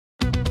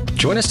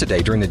Join us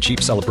today during the Jeep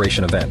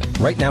Celebration event.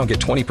 Right now, get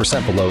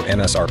 20% below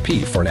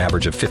MSRP for an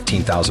average of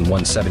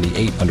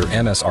 $15,178 under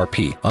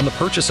MSRP on the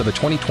purchase of a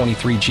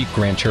 2023 Jeep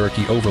Grand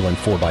Cherokee Overland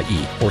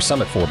 4xE or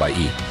Summit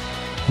 4xE.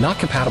 Not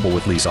compatible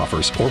with lease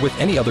offers or with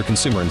any other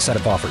consumer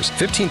incentive offers.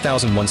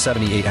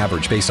 $15,178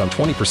 average based on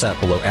 20%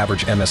 below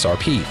average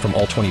MSRP from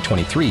all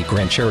 2023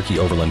 Grand Cherokee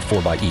Overland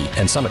 4xE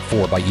and Summit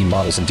 4xE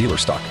models in dealer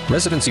stock.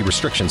 Residency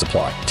restrictions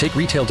apply. Take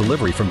retail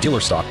delivery from dealer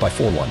stock by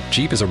 4/1.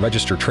 Jeep is a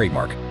registered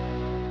trademark.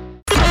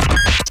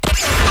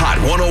 Hot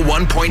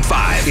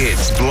 101.5.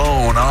 It's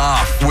Blown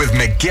Off with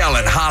Miguel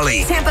and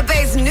Holly. Tampa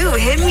Bay's new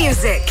hit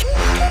music.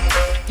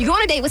 You go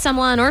on a date with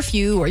someone or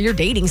you're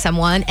dating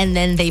someone and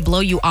then they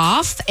blow you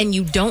off and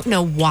you don't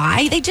know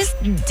why. They just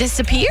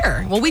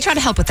disappear. Well, we try to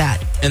help with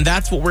that. And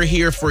that's what we're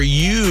here for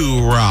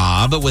you,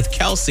 Rob, with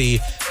Kelsey.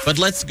 But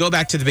let's go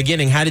back to the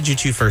beginning. How did you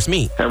two first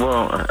meet?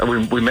 Well,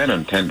 we met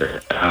on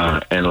Tinder.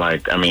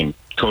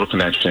 Total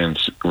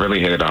connections, really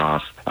hit it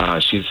off.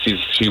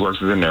 She works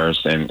as a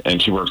nurse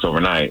and she works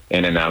overnight.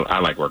 And then I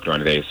like work during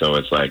the day. So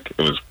it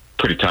was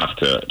pretty tough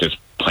to just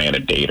plan a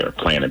date or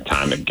plan a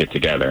time to get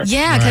together.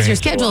 Yeah, because your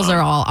schedules are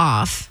all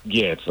off.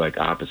 Yeah, it's like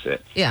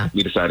opposite. Yeah.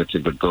 We decided to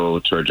go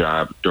to her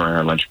job during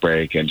our lunch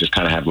break and just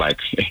kind of have like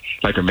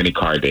a mini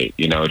car date,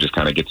 just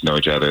kind of get to know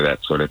each other,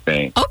 that sort of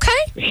thing. Okay.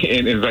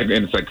 And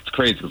it's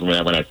crazy because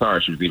when I saw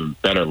her, she was even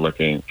better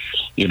looking,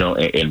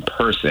 in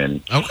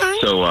person. Okay.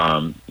 So,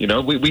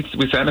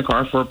 we sat in the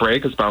car for a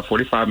break. It's about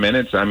 45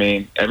 minutes. I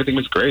mean, everything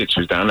was great.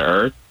 She was down to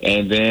earth.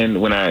 And then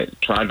when I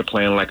tried to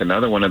plan like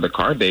another one of the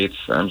car dates,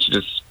 she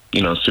just,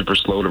 super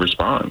slow to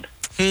respond.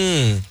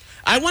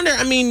 I wonder,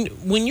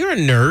 when you're a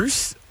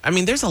nurse,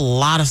 there's a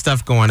lot of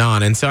stuff going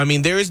on. And so,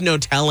 there is no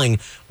telling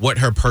what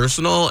her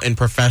personal and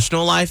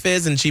professional life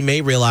is. And she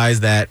may realize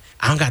that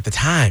I don't got the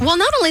time. Well,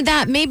 not only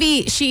that,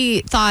 maybe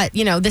she thought,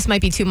 this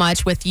might be too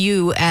much with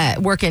you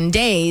working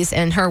days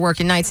and her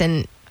working nights.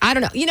 And I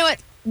don't know. You know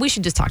what? We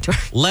should just talk to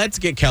her. Let's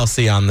get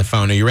Kelsey on the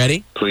phone. Are you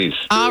ready? Please.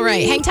 All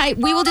right. Hang tight.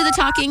 We will do the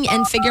talking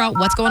and figure out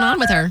what's going on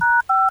with her.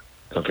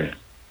 Okay.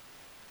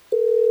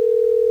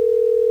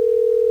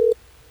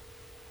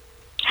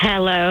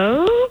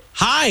 Hello?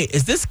 Hi,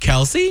 is this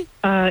Kelsey?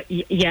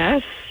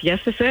 Yes,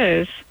 this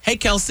is. Hey,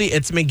 Kelsey,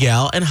 it's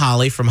Miguel and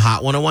Holly from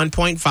Hot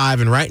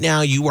 101.5, and right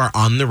now you are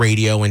on the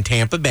radio in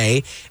Tampa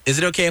Bay. Is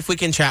it okay if we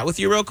can chat with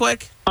you real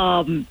quick?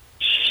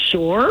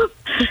 Sure.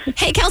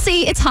 Hey,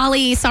 Kelsey, it's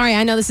Holly. Sorry,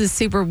 I know this is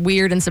super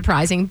weird and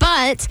surprising,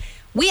 but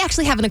we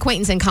actually have an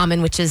acquaintance in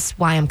common, which is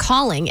why I'm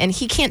calling, and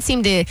he can't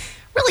seem to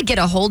really get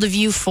a hold of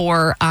you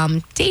for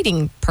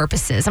dating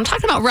purposes. I'm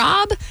talking about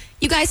Rob.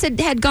 You guys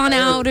had gone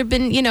out or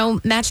been,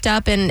 matched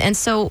up. And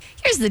so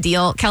here's the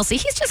deal, Kelsey.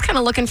 He's just kind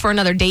of looking for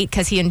another date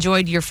because he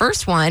enjoyed your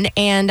first one.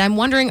 And I'm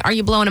wondering, are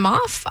you blowing him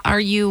off?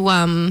 Are you,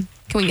 can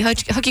we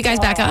hook you guys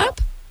back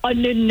up?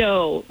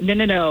 No.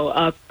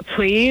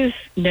 Please,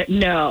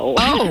 no.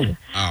 Oh.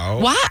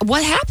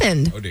 What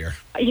happened? Oh, dear.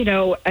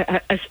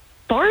 As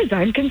far as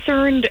I'm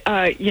concerned,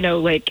 I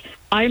feel like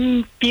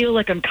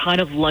I'm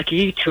kind of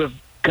lucky to have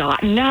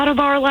gotten out of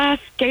our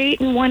last date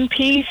in one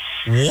piece.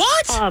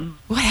 What?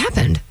 What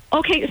happened?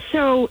 Okay,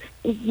 so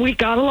we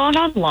got along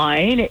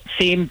online. It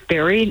seemed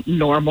very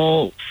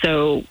normal.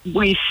 So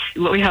we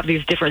have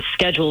these different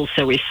schedules.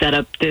 So we set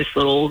up this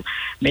little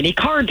mini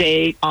car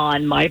date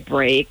on my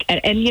break.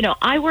 And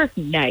I work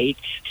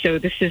nights. So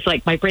this is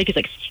my break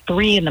is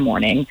 3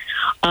 a.m.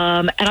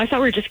 And I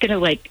thought we were just going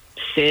to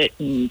sit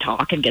and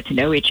talk and get to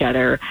know each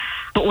other.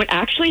 But what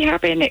actually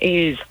happened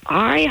is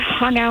I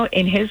hung out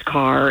in his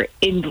car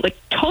in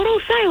total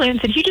silence,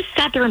 and he just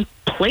sat there and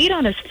played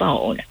on his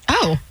phone.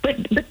 Oh. But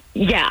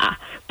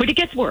it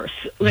gets worse.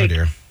 Oh,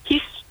 dear. He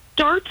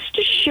starts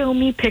to show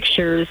me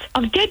pictures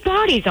of dead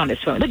bodies on his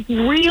phone,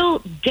 real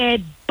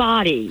dead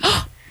bodies.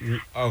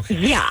 Okay.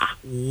 Yeah.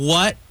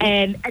 What?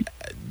 And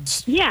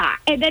then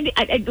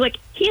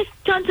he has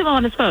tons of them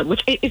on his phone,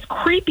 which is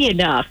creepy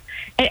enough.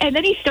 And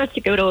then he starts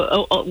to go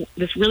to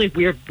this really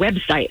weird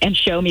website and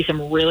show me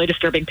some really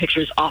disturbing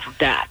pictures off of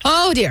that.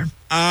 Oh, dear. Okay.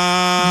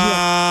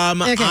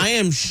 I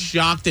am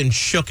shocked and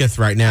shooketh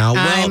right now.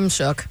 I'm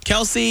shook.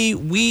 Kelsey,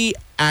 we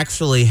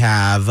actually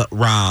have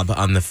Rob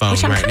on the phone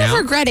Which I'm right kind now. of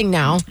regretting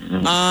now.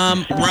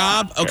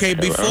 Rob, okay,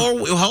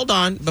 hold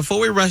on. Before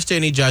we rush to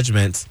any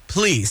judgments,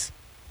 please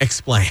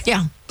explain.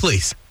 Yeah.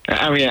 Please.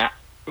 Honestly,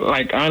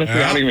 I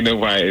don't even know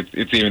why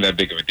it's even that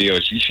big of a deal.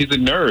 She's a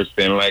nurse,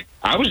 and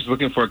I was just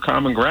looking for a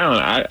common ground.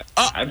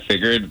 I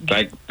figured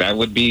that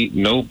would be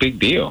no big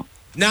deal.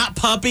 Not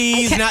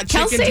puppies, not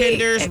Kelsey, chicken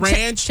tenders,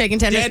 ranch, chicken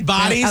tenders, dead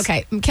bodies.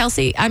 Okay,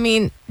 Kelsey.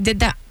 does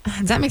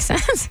that make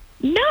sense?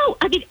 No,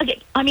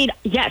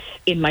 yes.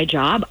 In my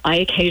job, I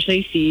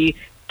occasionally see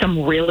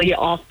some really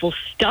awful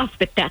stuff,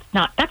 but that's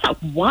not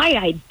why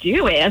I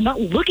do it. I'm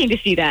not looking to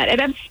see that, and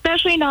I'm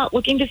especially not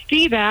looking to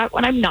see that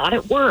when I'm not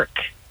at work.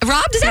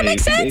 Rob, does that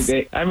make sense?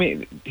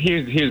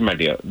 Here's my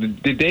deal.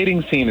 The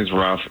dating scene is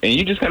rough, and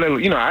you just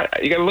gotta, you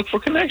gotta look for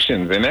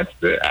connections, and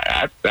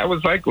that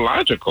was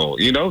logical.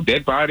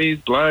 Dead bodies,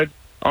 blood.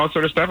 all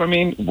sort of stuff. I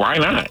mean, why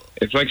not?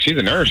 It's like she's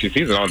a nurse. She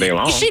sees it all day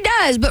long. She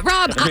does, but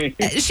Rob,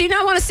 she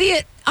not want to see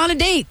it on a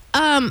date.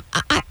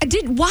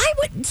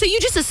 So you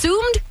just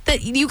assumed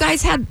that you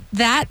guys had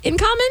that in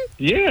common?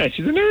 Yeah,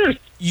 she's a nurse.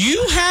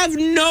 You have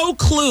no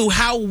clue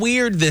how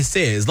weird this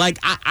is. Like,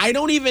 I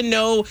don't even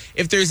know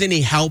if there's any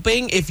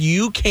helping if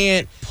you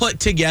can't put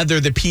together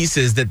the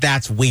pieces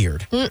that's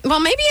weird. Well,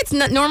 maybe it's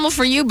not normal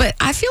for you, but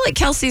I feel like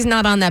Kelsey's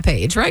not on that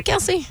page. Right,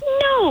 Kelsey?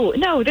 No,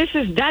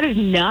 that is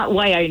not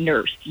why I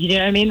nurse. You know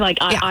what I mean? Like,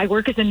 I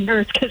work as a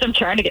nurse because I'm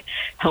trying to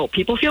help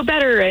people feel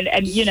better.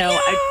 And you know,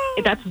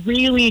 that's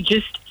really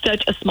just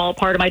such a small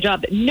part of my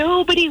job that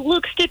nobody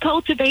looks to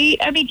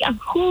cultivate. I mean,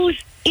 who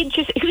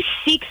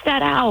seeks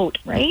that out,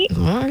 right?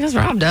 Well, I guess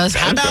Rob does.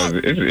 How about?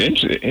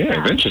 It's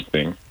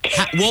interesting.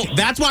 Well,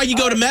 that's why you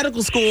go to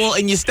medical school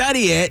and you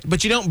study it,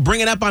 but you don't bring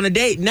it up on a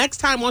date. Next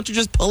time, why don't you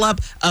just pull up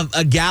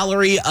a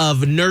gallery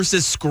of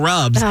nurses'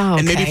 scrubs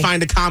and maybe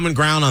find a common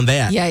ground on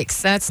that?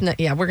 Yikes. That's not,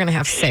 we're going to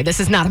have to say this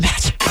is not a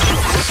match.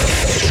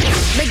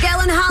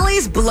 Miguel and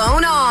Holly's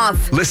Blown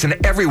Off. Listen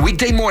every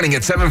weekday morning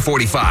at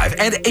 7:45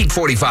 and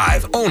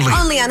 8:45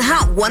 only On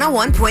Hot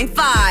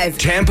 101.5.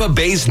 Tampa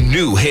Bay's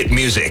new hit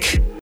music.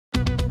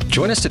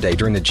 Join us today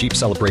during the Jeep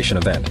Celebration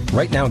event.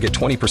 Right now, get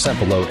 20%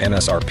 below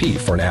MSRP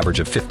for an average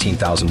of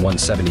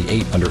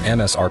 $15,178 under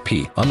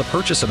MSRP on the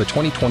purchase of a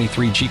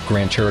 2023 Jeep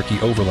Grand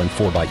Cherokee Overland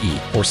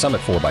 4xE or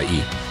Summit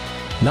 4xE.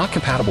 Not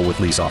compatible with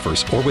lease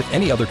offers or with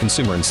any other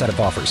consumer incentive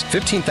offers.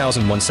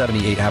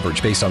 $15,178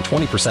 average based on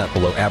 20%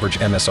 below average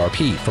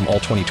MSRP from all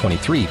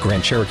 2023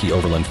 Grand Cherokee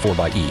Overland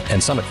 4xE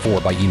and Summit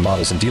 4xE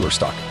models in dealer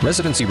stock.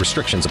 Residency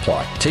restrictions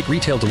apply. Take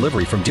retail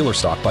delivery from dealer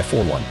stock by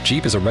 4/1.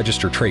 Jeep is a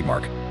registered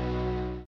trademark.